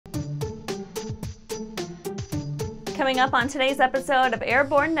Coming up on today's episode of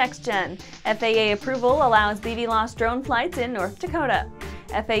Airborne-NextGen, FAA approval allows BVLOS drone flights in North Dakota.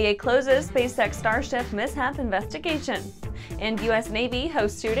 FAA closes SpaceX Starship mishap investigation. And U.S. Navy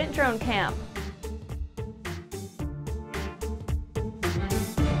hosts student drone camp.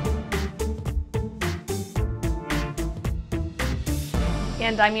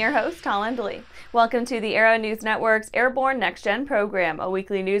 And I'm your host, Colin Bley. Welcome to the Aero-News Network's Airborne-NextGen program, a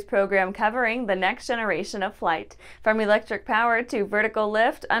weekly news program covering the next generation of flight. From electric power to vertical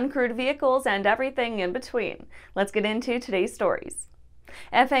lift, uncrewed vehicles, and everything in between. Let's get into today's stories.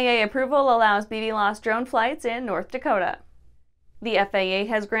 FAA approval allows BVLOS drone flights in North Dakota. The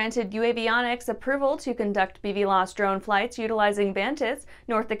FAA has granted uAvionix approval to conduct BVLOS drone flights utilizing Vantis,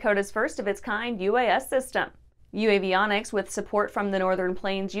 North Dakota's first-of-its-kind UAS system. uAvionix, with support from the Northern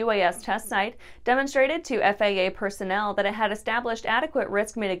Plains UAS test site, demonstrated to FAA personnel that it had established adequate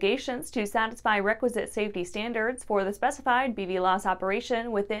risk mitigations to satisfy requisite safety standards for the specified BVLOS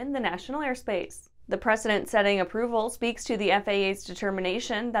operation within the national airspace. The precedent-setting approval speaks to the FAA's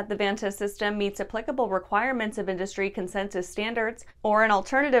determination that the Vantis system meets applicable requirements of industry consensus standards, or an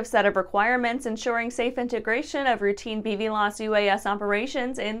alternative set of requirements ensuring safe integration of routine BVLOS UAS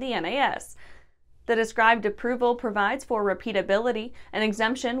operations in the NAS. The described approval provides for repeatability, an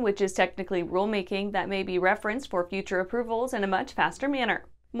exemption which is technically rulemaking that may be referenced for future approvals in a much faster manner.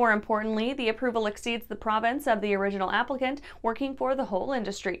 More importantly, the approval exceeds the province of the original applicant, working for the whole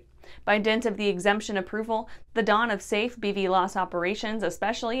industry. By dint of the exemption approval, the dawn of safe BVLOS operations,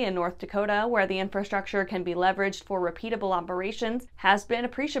 especially in North Dakota, where the infrastructure can be leveraged for repeatable operations, has been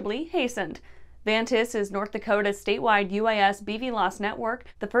appreciably hastened. Vantis is North Dakota's statewide UAS BVLOS network,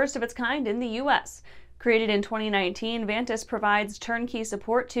 the first of its kind in the U.S. Created in 2019, Vantis provides turnkey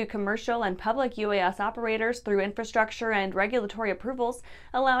support to commercial and public UAS operators through infrastructure and regulatory approvals,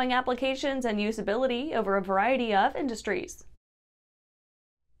 allowing applications and usability over a variety of industries.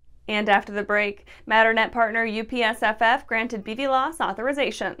 And after the break, Matternet partner UPSFF granted BVLOS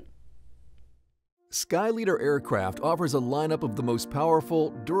authorization. Skyleader Aircraft offers a lineup of the most powerful,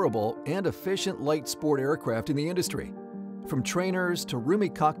 durable, and efficient light sport aircraft in the industry. From trainers to roomy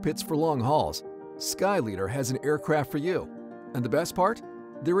cockpits for long hauls, Skyleader has an aircraft for you. And the best part?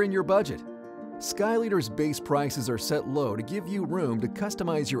 They're in your budget. Skyleader's base prices are set low to give you room to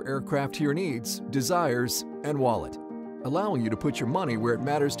customize your aircraft to your needs, desires, and wallet, allowing you to put your money where it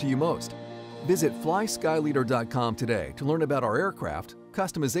matters to you most. Visit flyskyleader.com today to learn about our aircraft,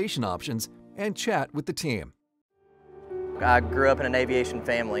 customization options, and chat with the team. I grew up in an aviation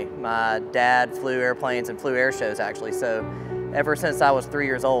family. My dad flew airplanes and flew air shows actually, so ever since I was 3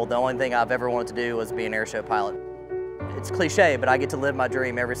 years old, the only thing I've ever wanted to do was be an air show pilot. It's cliche, but I get to live my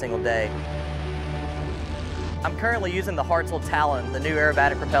dream every single day. I'm currently using the Hartzell Talon, the new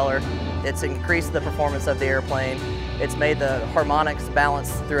aerobatic propeller. It's increased the performance of the airplane. It's made the harmonics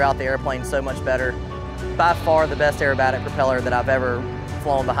balance throughout the airplane so much better. By far the best aerobatic propeller that I've ever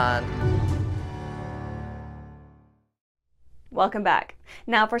flown behind. Welcome back.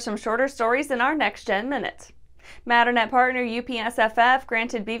 Now for some shorter stories in our Next Gen Minute. Matternet partner UPSFF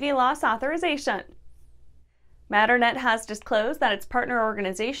granted BVLOS authorization. Matternet has disclosed that its partner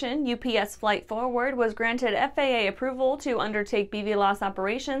organization, UPS Flight Forward, was granted FAA approval to undertake BVLOS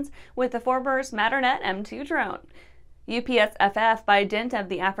operations with the former's Matternet M2 drone. UPSFF, by dint of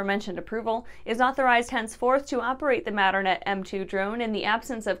the aforementioned approval, is authorized henceforth to operate the Matternet M2 drone in the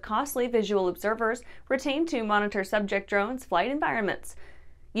absence of costly visual observers retained to monitor subject drones' flight environments.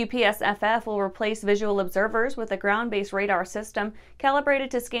 UPSFF will replace visual observers with a ground-based radar system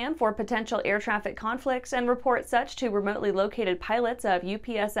calibrated to scan for potential air traffic conflicts and report such to remotely located pilots of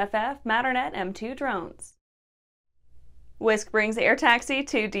UPSFF Matternet M2 drones. Wisk brings air taxi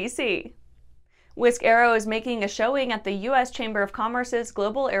to D.C. Wisk Aero is making a showing at the U.S. Chamber of Commerce's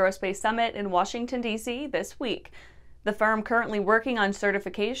Global Aerospace Summit in Washington, D.C. this week. The firm, currently working on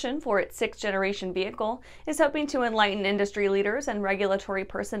certification for its sixth-generation vehicle, is hoping to enlighten industry leaders and regulatory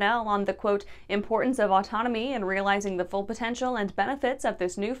personnel on the, quote, importance of autonomy and realizing the full potential and benefits of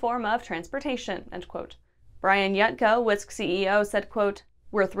this new form of transportation, end quote. Brian Yutko, Wisk CEO, said, quote,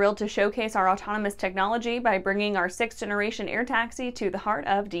 we're thrilled to showcase our autonomous technology by bringing our sixth-generation air taxi to the heart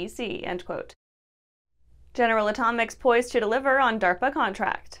of D.C., end quote. General Atomics poised to deliver on DARPA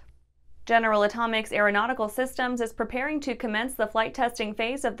contract. General Atomics Aeronautical Systems is preparing to commence the flight testing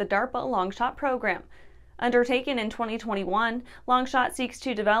phase of the DARPA Longshot program. Undertaken in 2021, Longshot seeks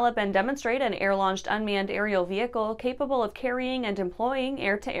to develop and demonstrate an air-launched unmanned aerial vehicle capable of carrying and employing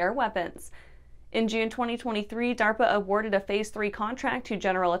air-to-air weapons. In June 2023, DARPA awarded a Phase 3 contract to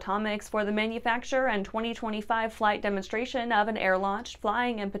General Atomics for the manufacture and 2025 flight demonstration of an air-launched,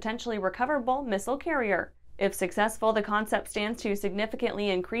 flying, and potentially recoverable missile carrier. If successful, the concept stands to significantly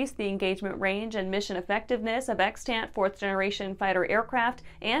increase the engagement range and mission effectiveness of extant fourth-generation fighter aircraft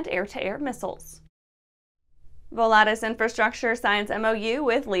and air-to-air missiles. Volatus Infrastructure signs MOU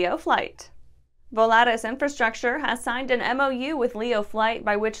with LEO Flight. Volatus Infrastructure has signed an MOU with LEO Flight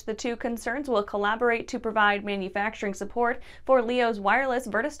by which the two concerns will collaborate to provide manufacturing support for LEO's wireless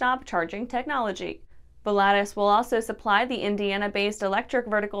vertistop charging technology. Volatus will also supply the Indiana-based electric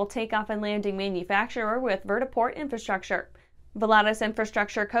vertical takeoff and landing manufacturer with vertiport infrastructure. Volatus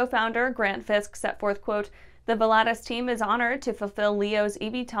Infrastructure co-founder Grant Fisk set forth, quote, "The Volatus team is honored to fulfill LEO's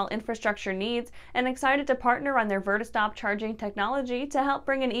eVTOL infrastructure needs and excited to partner on their vertistop charging technology to help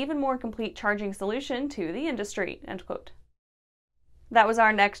bring an even more complete charging solution to the industry," end quote. That was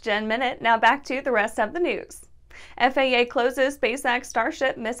our Next Gen Minute. Now back to the rest of the news. FAA closes SpaceX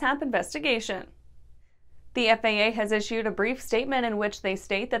Starship mishap investigation. The FAA has issued a brief statement in which they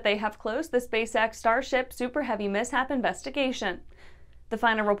state that they have closed the SpaceX Starship Super Heavy mishap investigation. The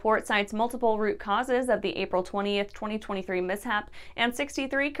final report cites multiple root causes of the April 20, 2023 mishap and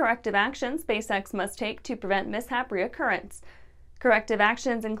 63 corrective actions SpaceX must take to prevent mishap reoccurrence. Corrective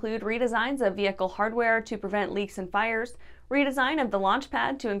actions include redesigns of vehicle hardware to prevent leaks and fires, redesign of the launch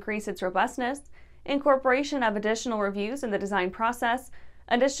pad to increase its robustness, incorporation of additional reviews in the design process,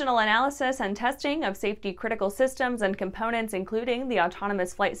 additional analysis and testing of safety-critical systems and components including the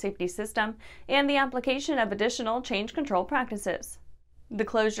autonomous flight safety system, and the application of additional change control practices. The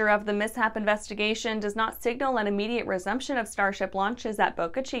closure of the mishap investigation does not signal an immediate resumption of Starship launches at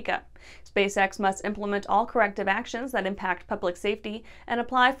Boca Chica. SpaceX must implement all corrective actions that impact public safety and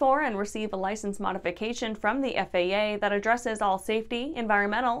apply for and receive a license modification from the FAA that addresses all safety,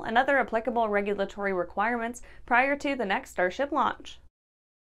 environmental, and other applicable regulatory requirements prior to the next Starship launch.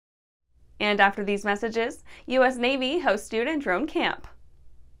 And after these messages, U.S. Navy hosts student drone camp.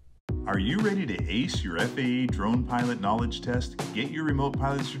 Are you ready to ace your FAA drone pilot knowledge test, get your remote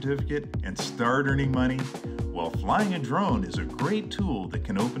pilot certificate, and start earning money? Well, flying a drone is a great tool that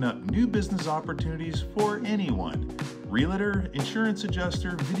can open up new business opportunities for anyone. Realtor, insurance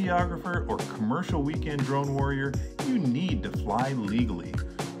adjuster, videographer, or commercial weekend drone warrior, you need to fly legally.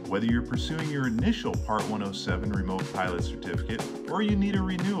 Whether you're pursuing your initial Part 107 remote pilot certificate or you need a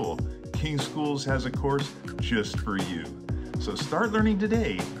renewal, King Schools has a course just for you. So start learning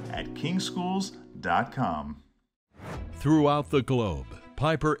today at kingschools.com. Throughout the globe,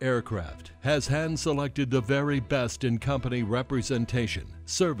 Piper Aircraft has hand-selected the very best in company representation,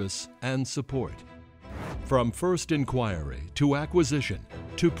 service, and support. From first inquiry to acquisition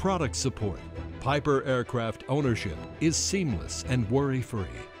to product support, Piper Aircraft ownership is seamless and worry-free.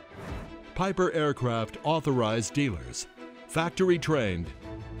 Piper Aircraft authorized dealers, factory trained,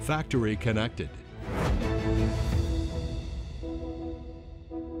 factory connected.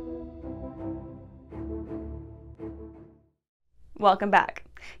 Welcome back.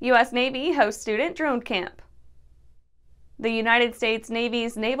 U.S. Navy hosts student drone camp. The United States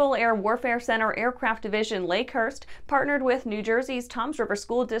Navy's Naval Air Warfare Center Aircraft Division Lakehurst partnered with New Jersey's Toms River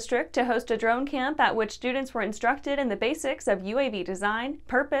School District to host a drone camp at which students were instructed in the basics of UAV design,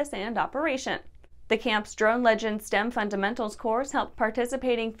 purpose, and operation. The camp's Drone Legends STEM Fundamentals course helped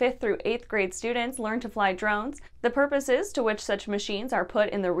participating 5th through 8th grade students learn to fly drones, the purposes to which such machines are put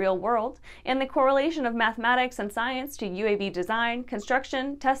in the real world, and the correlation of mathematics and science to UAV design,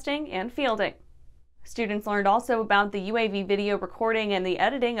 construction, testing, and fielding. Students learned also about the UAV video recording and the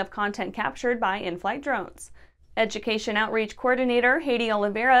editing of content captured by in-flight drones. Education Outreach Coordinator Haiti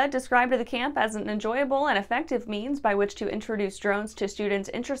Oliveira described the camp as an enjoyable and effective means by which to introduce drones to students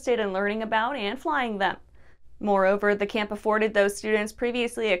interested in learning about and flying them. Moreover, the camp afforded those students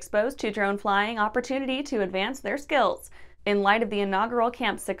previously exposed to drone flying opportunity to advance their skills. In light of the inaugural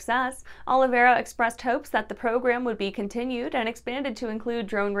camp's success, Oliveira expressed hopes that the program would be continued and expanded to include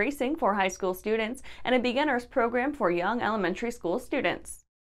drone racing for high school students and a beginner's program for young elementary school students.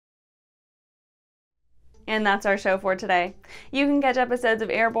 And that's our show for today. You can catch episodes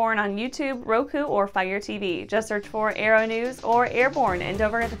of Airborne on YouTube, Roku, or Fire TV. Just search for Aero-News or Airborne, and don't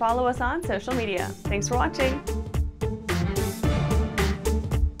forget to follow us on social media. Thanks for watching.